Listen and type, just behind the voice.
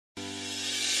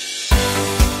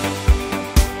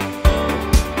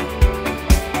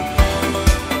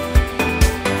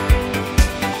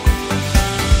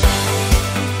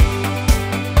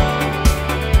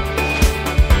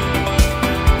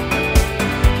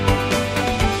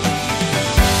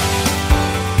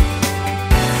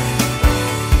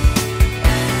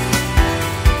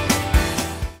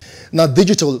Now,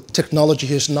 digital technology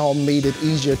has now made it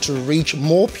easier to reach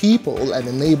more people and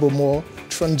enable more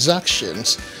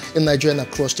transactions in Nigeria and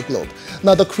across the globe.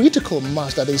 Now, the critical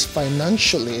mass that is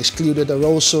financially excluded are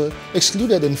also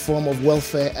excluded in form of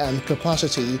welfare and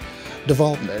capacity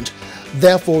development.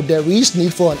 Therefore, there is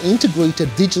need for an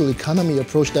integrated digital economy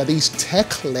approach that is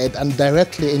tech-led and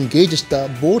directly engages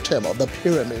the bottom of the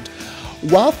pyramid.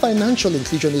 While financial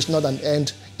inclusion is not an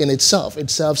end in itself,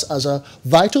 it serves as a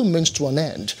vital means to an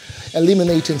end,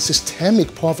 eliminating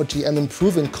systemic poverty and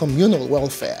improving communal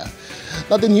welfare.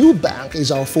 Now, the new bank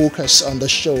is our focus on the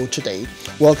show today.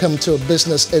 Welcome to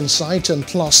Business Insight and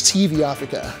Plus TV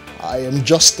Africa. I am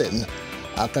Justin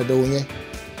Akadonye.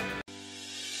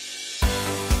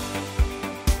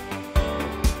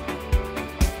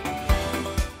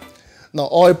 Now,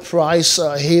 oil price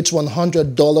hits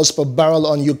 $100 per barrel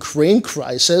on Ukraine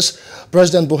crisis.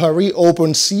 President Buhari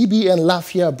opened CBN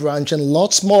Lafia branch and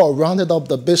lots more rounded up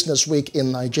the business week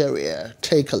in Nigeria.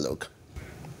 Take a look.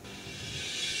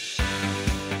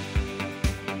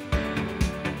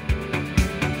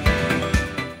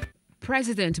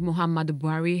 President Muhammadu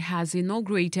Buhari has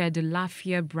inaugurated the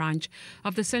Lafia branch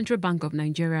of the Central Bank of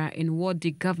Nigeria in what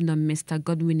the governor, Mr.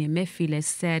 Godwin Emefiele,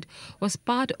 said was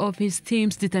part of his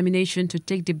team's determination to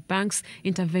take the bank's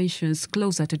interventions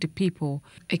closer to the people.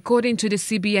 According to the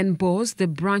CBN boss, the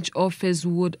branch office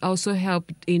would also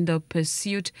help in the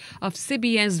pursuit of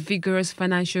CBN's vigorous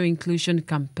financial inclusion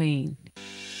campaign.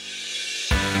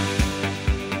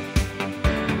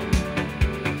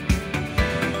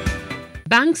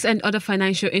 Banks and other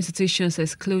financial institutions,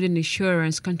 excluding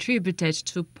insurance, contributed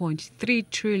 2.3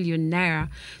 trillion naira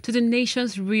to the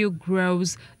nation's real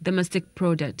gross domestic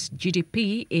product,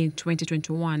 GDP, in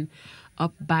 2021,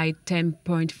 up by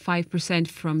 10.5%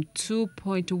 from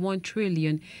 2.1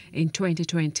 trillion in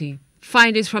 2020.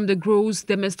 Findings from the Gross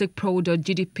Domestic Product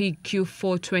 (GDP)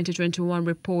 Q4 2021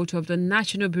 report of the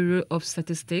National Bureau of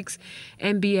Statistics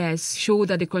 (NBS) show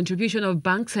that the contribution of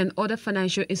banks and other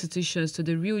financial institutions to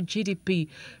the real GDP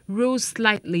rose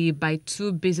slightly by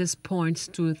 2 basis points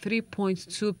to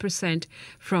 3.2%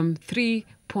 from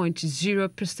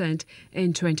 3.0%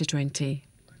 in 2020.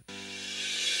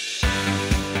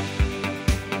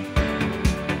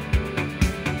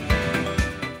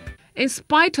 In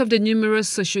spite of the numerous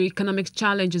socio-economic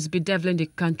challenges bedeviling the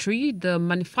country, the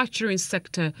manufacturing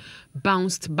sector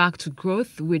bounced back to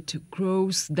growth with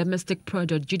gross domestic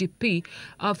product (GDP)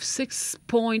 of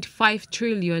 6.5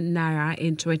 trillion naira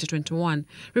in 2021,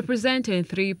 representing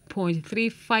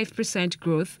 3.35%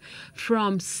 growth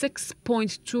from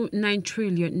 6.29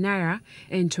 trillion naira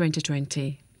in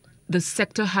 2020. The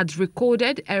sector had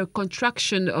recorded a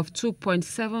contraction of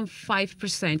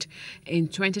 2.75% in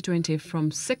 2020 from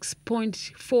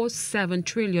 6.47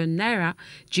 trillion naira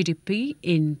GDP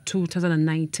in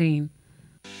 2019.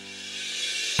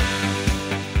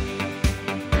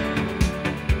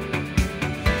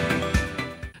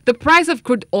 The price of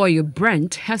crude oil,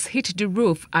 Brent, has hit the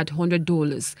roof at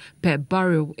 $100 per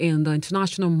barrel in the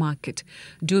international market,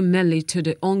 due mainly to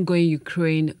the ongoing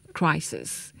Ukraine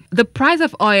crisis. The price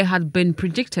of oil had been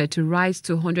predicted to rise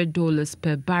to $100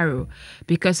 per barrel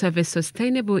because of a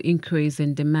sustainable increase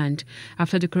in demand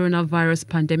after the coronavirus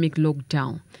pandemic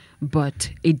lockdown,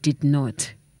 but it did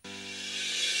not.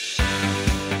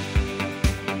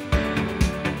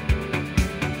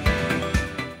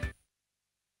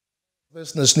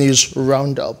 Business News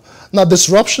Roundup. Now,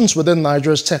 disruptions within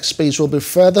Nigeria's tech space will be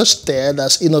further stirred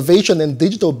as innovation in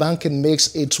digital banking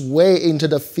makes its way into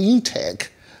the FinTech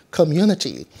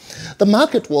community. The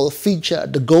market will feature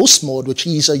the Ghost Mode, which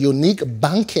is a unique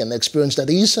banking experience that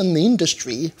is an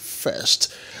industry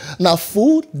first. Now,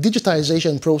 full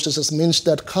digitization processes means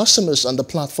that customers on the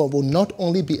platform will not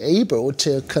only be able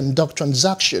to conduct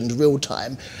transactions real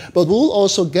time, but will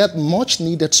also get much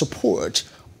needed support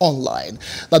online.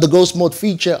 Now, the Ghost Mode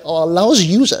feature allows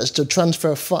users to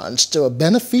transfer funds to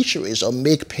beneficiaries or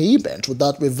make payment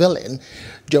without revealing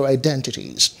their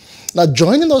identities. Now,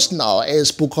 joining us now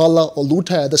is Bukola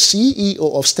Olutayo, the CEO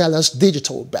of Stellas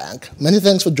Digital Bank. Many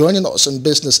thanks for joining us on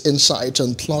Business Insight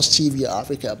and Plus TV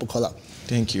Africa, Bukola.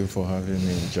 Thank you for having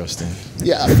me, Justin.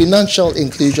 Yeah, financial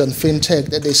inclusion,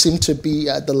 fintech, they seem to be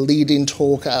the leading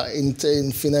talk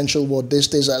in financial world these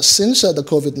days. Since the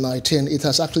COVID-19, it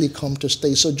has actually come to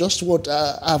stay. So just what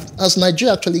has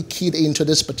Nigeria actually keyed into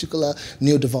this particular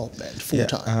new development full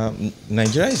time?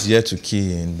 Nigeria is yet to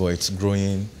key in, but it's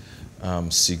growing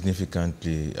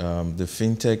significantly. The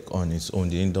fintech on its own,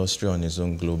 the industry on its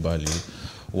own globally,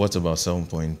 worth about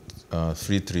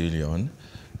 7.3 trillion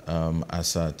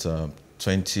as at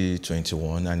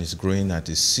 2021, and it's growing at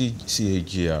a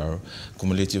CAGR,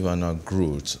 cumulative annual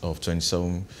growth, of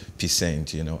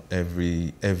 27%.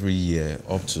 Every year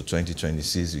up to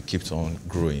 2026, it keeps on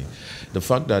growing. The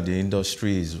fact that the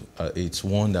industry is it's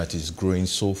one that is growing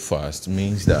so fast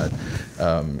means that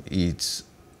it's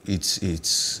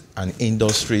an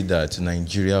industry that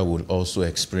Nigeria will also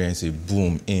experience a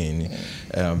boom in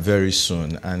very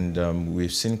soon. And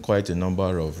we've seen quite a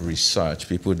number of research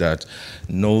people that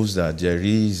knows that there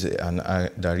is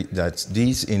that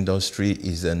this industry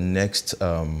is the next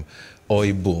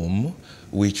oil boom,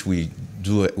 which we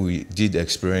did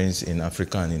experience in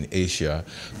Africa and in Asia.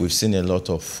 We've seen a lot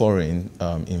of foreign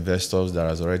investors that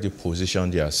has already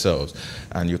positioned themselves,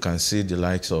 and you can see the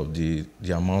likes of the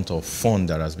amount of fund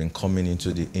that has been coming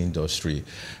into the industry.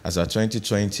 As of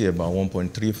 2020, about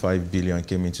 1.35 billion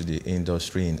came into the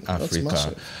industry in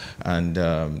Africa, and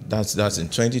that's in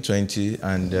 2020.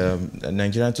 And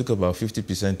Nigeria took about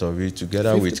 50% of it,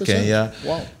 together 50%? With Kenya.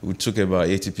 Wow. We took about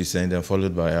 80%, and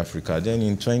followed by Africa. Then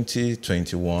in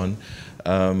 2021.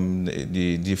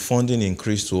 The funding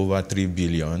increased to over 3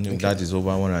 billion. Okay. That is over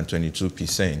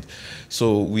 122%.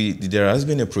 So there has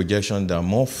been a projection that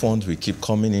more funds will keep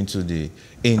coming into the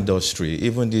industry.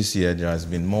 Even this year, there has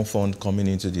been more funds coming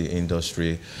into the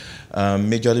industry.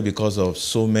 Majorly because of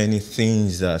so many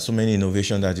things, so many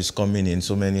innovation that is coming in,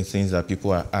 so many things that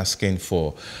people are asking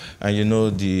for.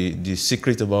 And the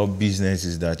secret about business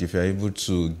is that if you're able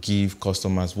to give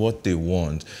customers what they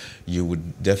want, you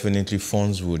would definitely,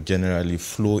 funds would generally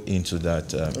flow into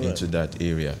that into that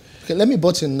area. Okay, let me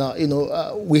butt in now.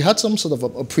 We had some sort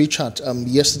of a pre-chat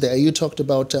yesterday. You talked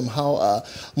about how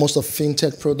most of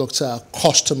fintech products are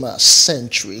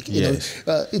customer-centric. Yes.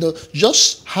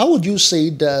 Just how would you say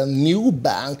the new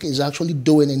bank is actually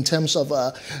doing in terms of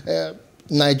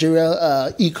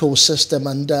Nigeria ecosystem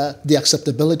and the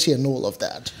acceptability and all of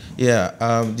that? Yeah,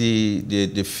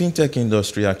 the fintech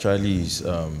industry actually is,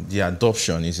 the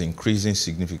adoption is increasing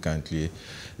significantly.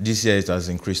 This year it has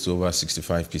increased to over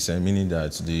 65%, meaning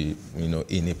that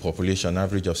in a population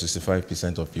average of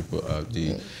 65% of people,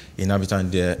 the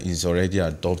inhabitant there is already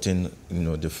adopting,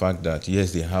 the fact that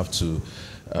yes, they have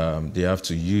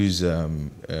to use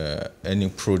any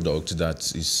product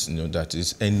that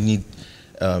is any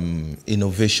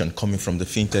innovation coming from the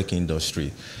fintech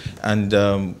industry. And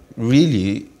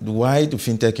really, why the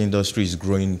fintech industry is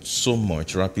growing so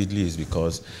much rapidly is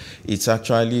because it's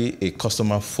actually a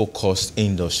customer-focused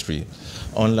industry.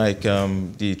 Unlike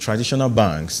the traditional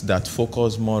banks that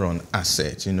focus more on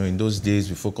assets. In those days,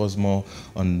 we focus more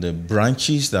on the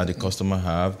branches that the customer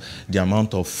have, the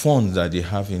amount of funds that they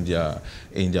have in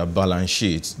their balance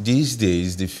sheets. These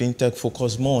days, the fintech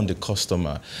focus more on the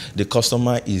customer. The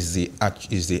customer is the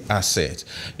asset.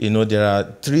 There are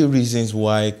three reasons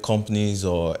why companies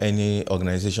or any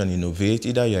organization innovate.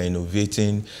 Either you're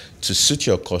innovating to suit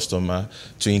your customer,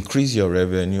 to increase your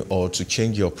revenue, or to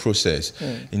change your process.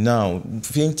 Now,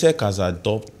 fintech has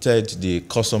adopted the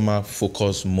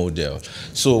customer-focused model.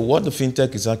 So what the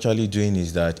fintech is actually doing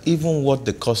is that even what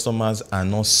the customers are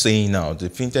not saying out, the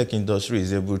fintech industry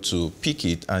is able to pick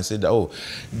it and say that, oh,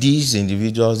 these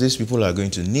individuals, these people are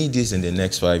going to need this in the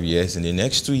next 5 years, in the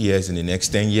next 2 years, in the next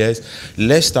 10 years.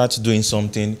 Let's start doing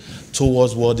something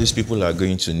towards what these people are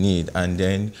going to need. And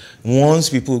then once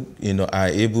people are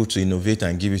able to innovate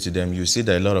and give it to them, you see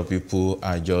that a lot of people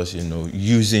are just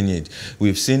using it.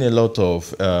 We've seen a lot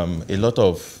of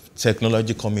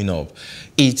technology coming up.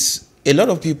 It's a lot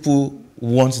of people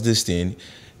want this thing,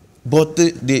 but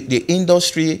the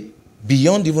industry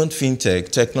beyond even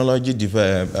fintech, technology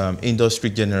industry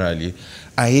generally,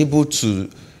 are able to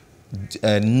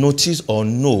notice or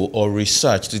know or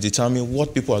research to determine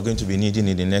what people are going to be needing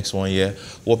in the next 1 year,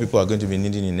 what people are going to be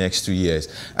needing in the next 2 years.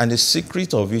 And the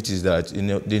secret of it is that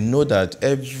they know that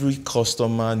every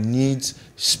customer needs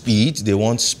speed. They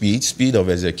want speed of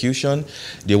execution.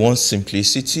 They want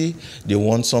simplicity. They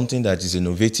want something that is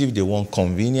innovative. They want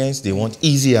convenience. They want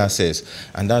easy access.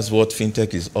 And that's what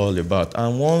fintech is all about.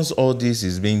 And once all this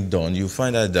is being done, you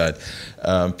find out that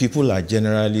people are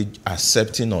generally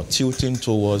accepting or tilting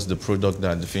towards the product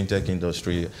that the fintech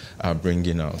industry are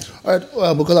bringing out. All right,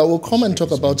 Bukola, we'll come and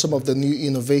talk about some of the new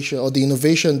innovation or the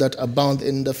innovation that abound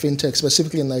in the fintech,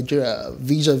 specifically in Nigeria,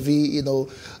 vis-a-vis,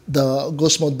 the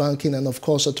go-smart banking, and of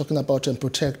course, talking about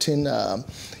protecting,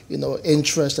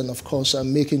 interest, and of course,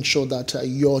 making sure that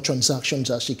your transactions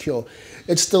are secure.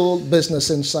 It's still Business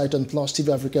Insight on Plus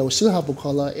TV Africa. We still have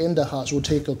Bukola in the house. We'll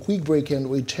take a quick break and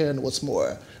return with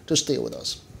more. Just stay with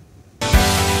us.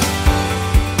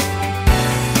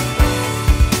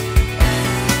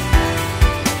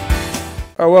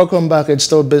 All Welcome back. It's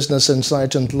still Business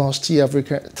Insight and Plus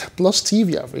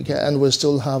TV Africa, and we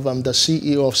still have the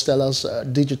CEO of Stellas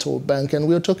Digital Bank, and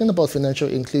we're talking about financial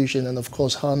inclusion and, of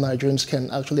course, how Nigerians can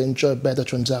actually enjoy better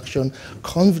transaction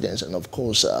confidence and, of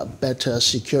course, better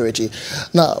security.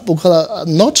 Now, Bukola,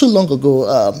 not too long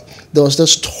ago, there was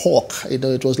this talk.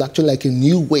 It was actually like a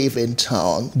new wave in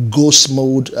town, ghost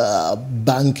mode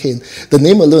banking. The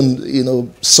name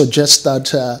alone, suggests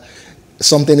that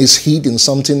something is hidden,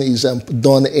 something is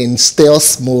done in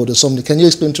stealth mode or something. Can you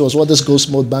explain to us what this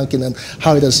ghost mode banking and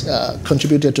how it has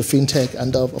contributed to fintech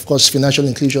and, of course, financial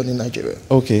inclusion in Nigeria?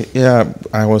 Okay, yeah,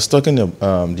 I was talking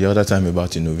the other time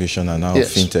about innovation and how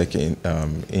fintech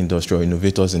industry or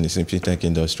innovators in the fintech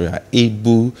industry are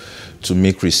able to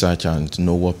make research and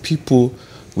know what people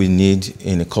we need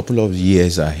in a couple of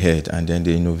years ahead, and then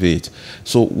they innovate.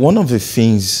 So one of the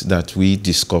things that we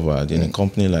discovered in a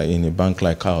company in a bank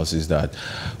like ours is that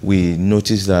we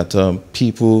noticed that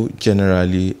people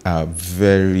generally are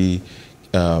very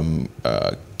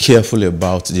careful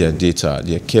about their data.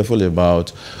 They're careful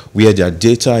about where their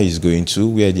data is going to,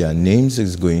 where their names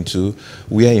is going to,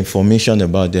 where information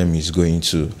about them is going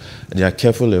to. They are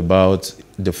careful about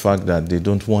the fact that they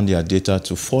don't want their data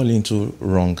to fall into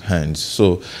wrong hands.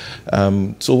 So,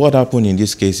 so what happened in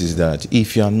this case is that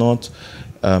if you are not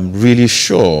really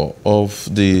sure of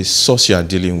the source you are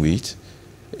dealing with,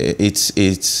 it's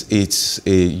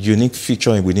a unique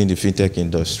feature within the fintech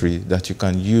industry that you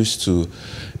can use to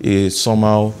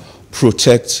somehow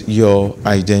protect your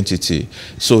identity.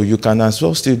 So you can as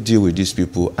well still deal with these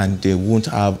people and they won't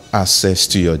have access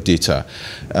to your data.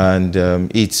 And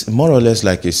it's more or less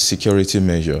like a security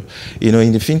measure.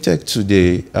 In the fintech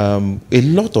today, a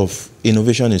lot of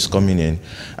innovation is coming in,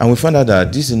 and we find out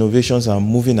that these innovations are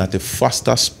moving at a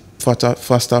faster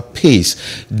pace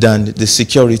than the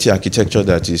security architecture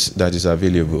that is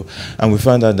available. And we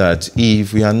find out that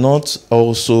if we are not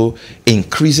also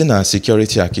increasing our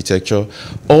security architecture,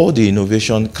 all the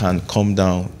innovation can come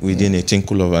down within a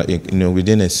tinkle of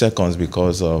within a seconds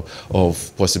because of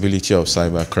possibility of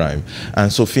cybercrime.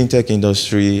 And so fintech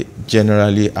industry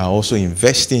generally are also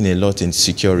investing a lot in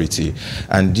security,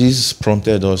 and this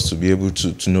prompted us to be able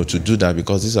to do that,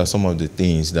 because these are some of the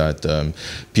things that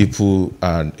people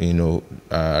are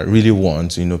really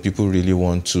want. People really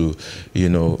want to,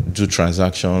 do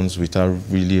transactions without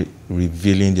really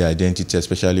revealing their identity,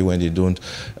 especially when they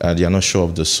are not sure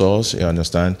of the source, you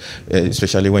understand?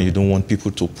 Especially when you don't want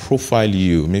people to profile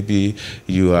you. Maybe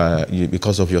you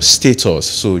because of your status,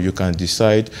 so you can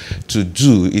decide to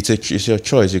do, it's your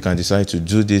choice, you can decide to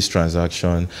do this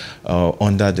transaction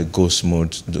under the ghost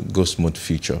mode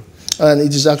feature. And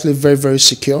it is actually very, very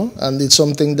secure, and it's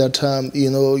something that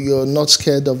you're not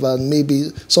scared of, and maybe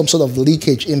some sort of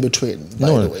leakage in between.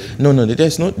 No,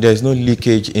 there's no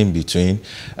leakage in between.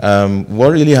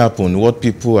 What really happened, what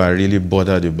people are really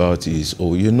bothered about is,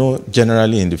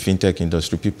 generally in the fintech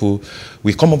industry,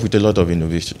 we come up with a lot of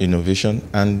innovation,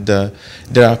 and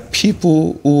there are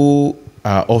people who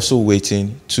are also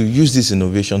waiting to use this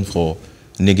innovation for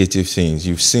negative things.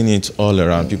 You've seen it all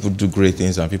around. People do great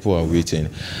things and people are waiting.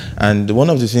 And one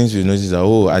of the things we noticed is that,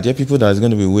 are there people that are going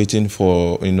to be waiting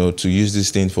for, to use this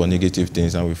thing for negative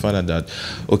things? And we found out that,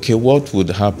 okay, what would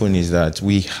happen is that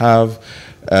we have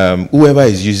whoever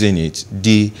is using it,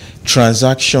 the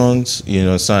transactions,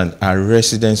 are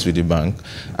residents with the bank,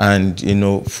 and,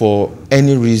 for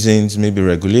any reasons, maybe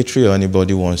regulatory or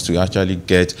anybody wants to actually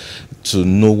get to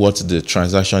know what the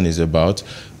transaction is about,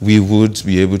 we would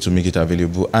be able to make it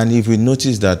available. And if we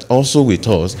notice that also with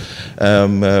us,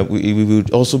 we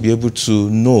would also be able to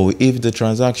know if the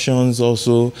transactions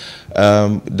also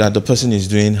that the person is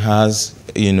doing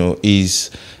is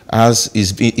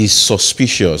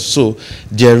suspicious. So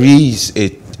there is a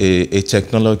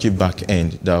technology back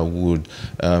end that would,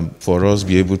 for us,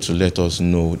 be able to let us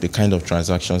know the kind of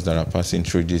transactions that are passing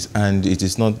through this, and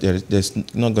there's not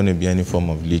going to be any form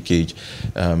of leakage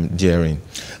therein.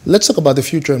 Let's talk about the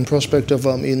future and prospect of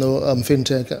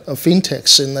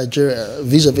fintechs in Nigeria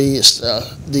vis-a-vis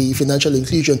the financial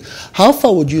inclusion. How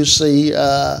far would you say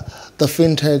the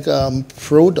fintech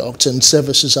products and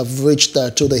services have reached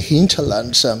to the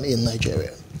hinterlands in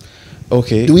Nigeria?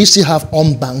 Okay. Do we still have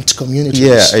unbanked communities?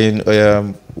 Yeah,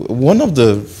 one of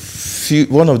the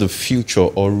one of the future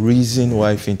or reason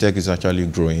why fintech is actually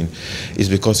growing is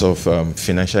because of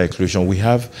financial inclusion. We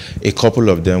have a couple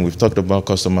of them. We've talked about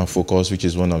customer focus, which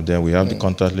is one of them. We have the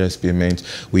contactless payment.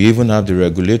 We even have the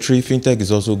regulatory. Fintech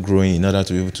is also growing in order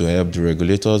to be able to help the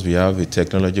regulators. We have a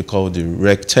technology called the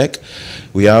RegTech.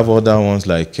 We have other ones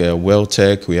like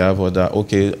WealthTech. We have other,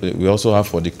 we also have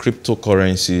for the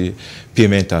cryptocurrency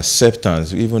payment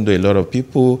acceptance, even though a lot of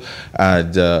people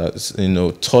had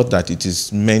thought that it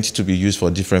is meant to be used for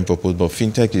different purposes, but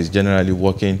fintech is generally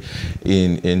working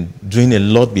in doing a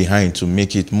lot behind to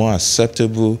make it more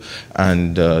acceptable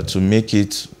and to make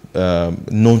it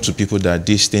known to people that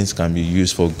these things can be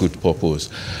used for good purpose.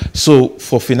 So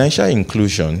for financial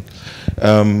inclusion,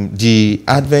 the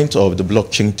advent of the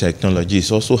blockchain technology is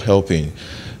also helping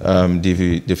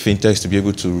the fintechs to be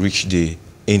able to reach the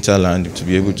interland, to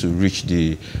be able to reach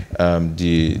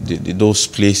those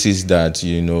places that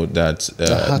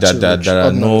there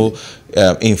are no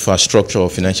infrastructure or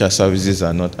financial services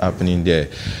are not happening there.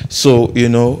 So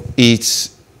it's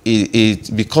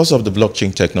because of the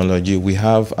blockchain technology, we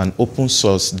have an open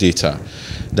source data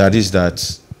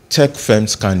that tech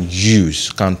firms can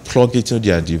plug into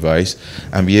their device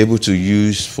and be able to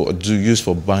use for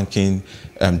banking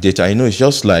data. It's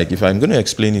just like, if I'm going to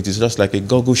explain it, it's just like a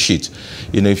Google Sheet.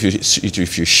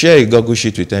 If you share a Google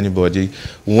Sheet with anybody,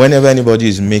 whenever anybody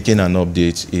is making an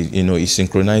update, it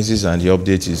synchronizes and the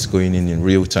update is going in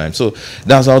real time. So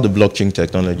that's how the blockchain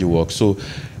technology works. So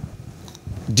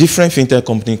different fintech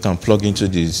companies can plug into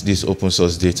this open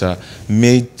source data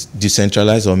made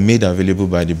decentralized or made available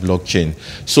by the blockchain.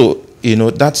 So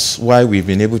that's why we've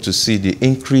been able to see the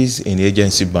increase in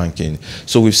agency banking.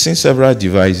 So we've seen several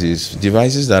devices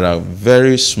that are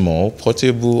very small,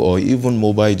 portable, or even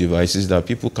mobile devices that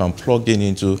people can plug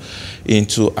into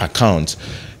accounts.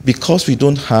 Because it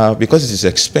is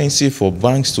expensive for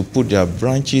banks to put their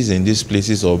branches in these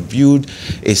places or build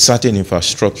a certain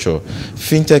infrastructure,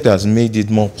 fintech has made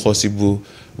it more possible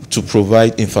to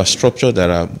provide infrastructure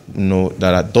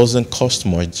that doesn't cost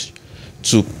much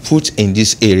to put in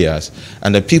these areas.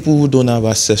 And the people who don't have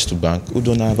access to bank, who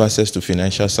don't have access to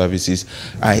financial services,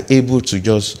 are able to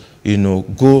just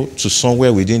go to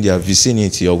somewhere within their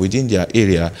vicinity or within their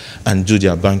area and do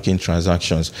their banking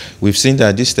transactions. We've seen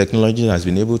that this technology has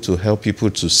been able to help people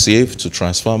to save, to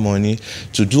transfer money,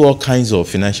 to do all kinds of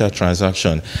financial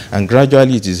transactions. And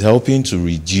gradually it is helping to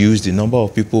reduce the number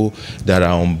of people that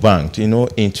are unbanked. In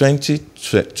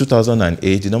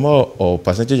 2008, the number or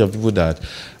percentage of people that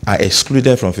are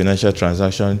excluded from financial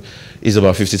transaction is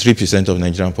about 53% of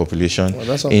Nigerian population.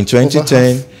 Well, in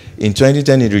 2010,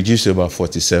 it reduced to about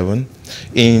 47.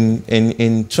 In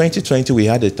 2020, we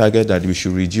had a target that we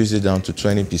should reduce it down to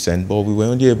 20%, but we were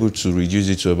only able to reduce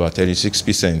it to about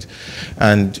 36%.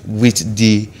 And with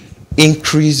the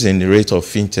increase in the rate of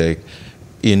fintech,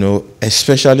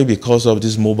 especially because of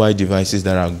these mobile devices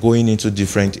that are going into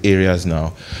different areas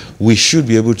now, we should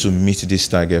be able to meet this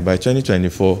target. By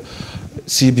 2024,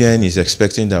 CBN is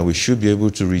expecting that we should be able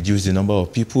to reduce the number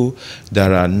of people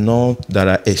that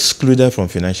are excluded from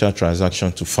financial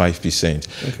transactions to 5%.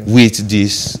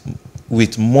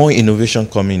 With more innovation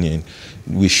coming in,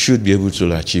 we should be able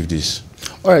to achieve this.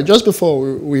 All right, just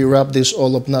before we wrap this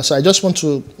all up now, so I just want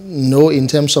to know, in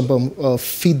terms of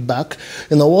feedback,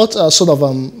 what sort of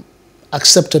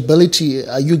acceptability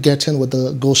are you getting with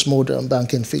the ghost mode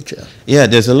banking feature? Yeah,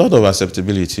 there's a lot of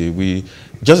acceptability.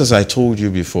 Just as I told you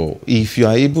before, if you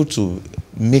are able to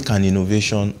make an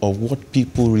innovation of what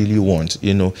people really want,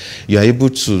 you are able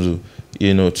to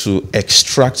to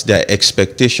extract their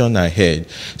expectation ahead.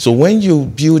 So when you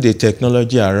build a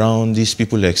technology around these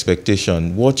people's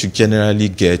expectation, what you generally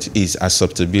get is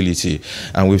acceptability.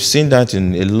 And we've seen that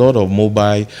in a lot of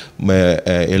mobile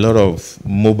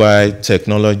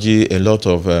technology, a lot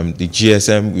of the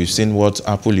GSM. We've seen what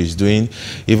Apple is doing.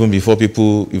 Even before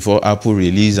Apple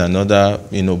release another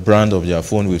brand of their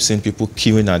phone, we've seen people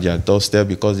queuing at their doorstep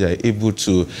because they are able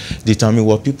to determine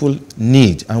what people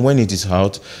need. And when it is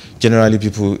out, generally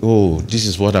people, oh, this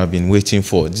is what I've been waiting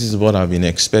for. This is what I've been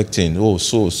expecting. Oh,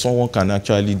 so someone can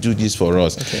actually do this for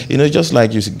us. Okay. Just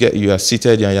like you are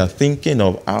seated and you're thinking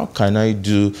of how can I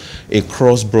do a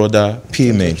cross-border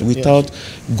payment without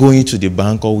going to the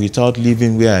bank or without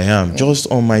leaving where I am.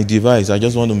 Just on my device, I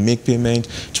just want to make payment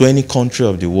to any country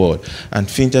of the world. And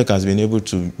FinTech has been able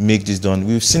to make this done.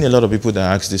 We've seen a lot of people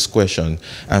that ask this question,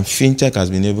 and FinTech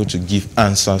has been able to give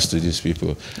answers to these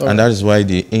people. And that is why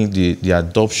the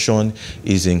adoption adoption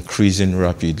is increasing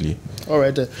rapidly. All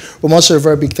right. We must say a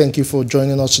very big thank you for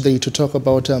joining us today to talk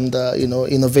about the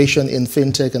innovation in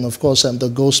fintech and of course the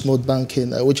ghost mode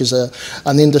banking, which is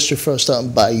an industry first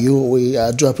by you. We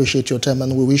do appreciate your time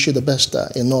and we wish you the best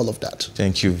in all of that.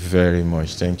 Thank you very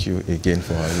much. Thank you again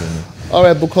for having me. All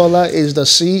right. Bukola is the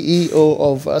CEO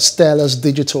of Stellas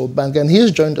Digital Bank, and he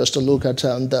has joined us to look at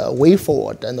the way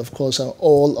forward and of course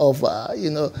all of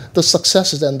the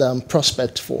successes and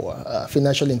prospect for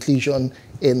financial inclusion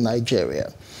in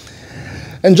Nigeria.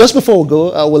 And just before we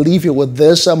go, I will leave you with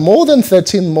this. More than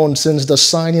 13 months since the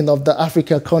signing of the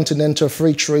Africa Continental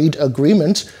Free Trade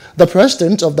Agreement, the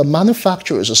president of the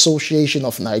Manufacturers Association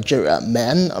of Nigeria,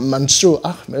 MAN, Mansour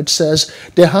Ahmed, says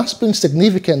there has been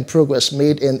significant progress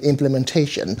made in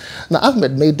implementation. Now,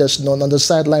 Ahmed made this known on the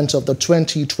sidelines of the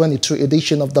 2022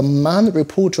 edition of the MAN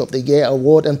Reporter of the Year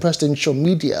Award and Presidential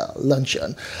Media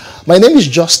Luncheon. My name is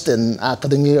Justin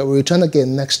Academy. We'll return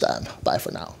again next time. Bye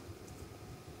for now.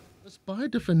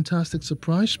 Despite the fantastic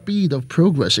surprise speed of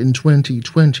progress in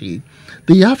 2020,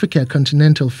 the Africa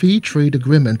Continental Free Trade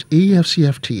Agreement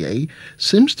AfCFTA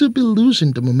seems to be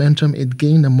losing the momentum it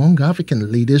gained among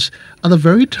African leaders at the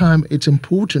very time its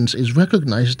importance is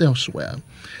recognized elsewhere.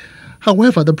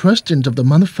 However, the president of the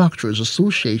Manufacturers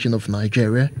Association of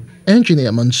Nigeria,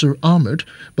 Engineer Mansour Ahmed,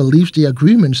 believes the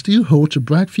agreement still holds a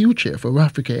bright future for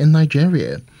Africa and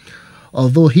Nigeria.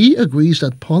 Although he agrees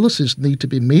that policies need to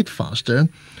be made faster,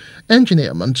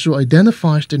 Engineer Mansour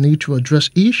identifies the need to address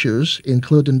issues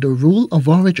including the rule of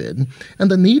origin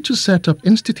and the need to set up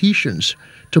institutions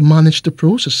to manage the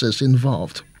processes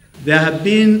involved. There have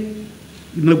been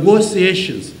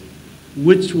negotiations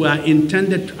which were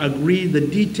intended to agree the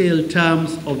detailed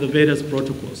terms of the various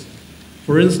protocols.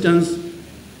 For instance,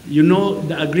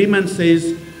 the agreement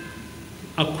says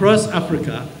across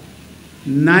Africa,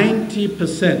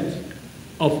 90%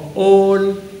 of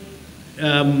all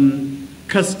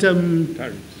custom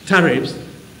tariffs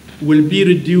will be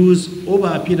reduced over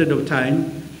a period of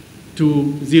time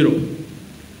to zero.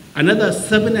 Another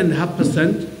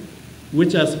 7.5%,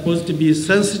 which are supposed to be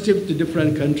sensitive to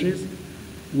different countries,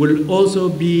 will also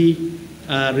be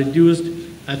reduced,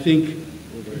 I think,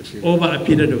 over a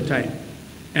period of time.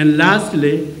 And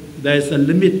lastly, there is a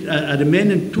limit, a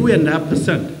remaining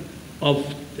 2.5%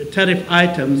 of tariff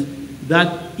items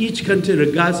that each country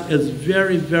regards as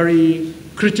very, very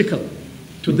critical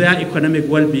to their economic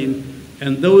well-being,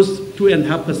 and those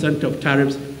 2.5% of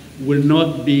tariffs will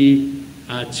not be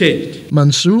changed.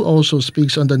 Mansour also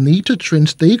speaks on the need to train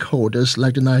stakeholders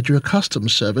like the Nigeria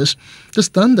Customs Service, the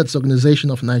Standards Organization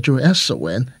of Nigeria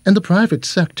SON, and the private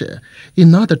sector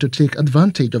in order to take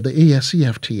advantage of the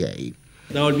AfCFTA.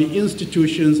 There will be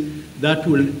institutions that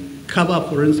will cover,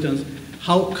 for instance,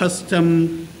 how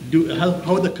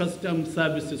the custom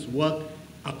services work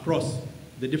across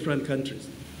the different countries.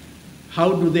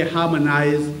 How do they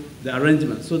harmonize the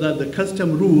arrangement so that the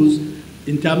custom rules,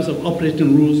 in terms of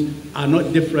operating rules, are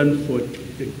not different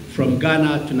from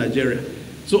Ghana to Nigeria.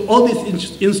 So all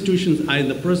these institutions are in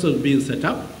the process of being set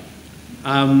up.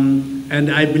 And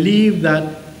I believe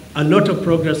that a lot of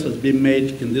progress has been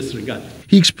made in this regard.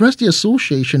 He expressed the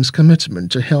association's commitment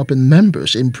to helping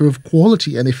members improve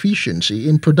quality and efficiency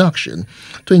in production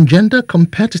to engender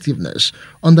competitiveness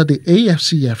under the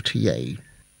AfCFTA.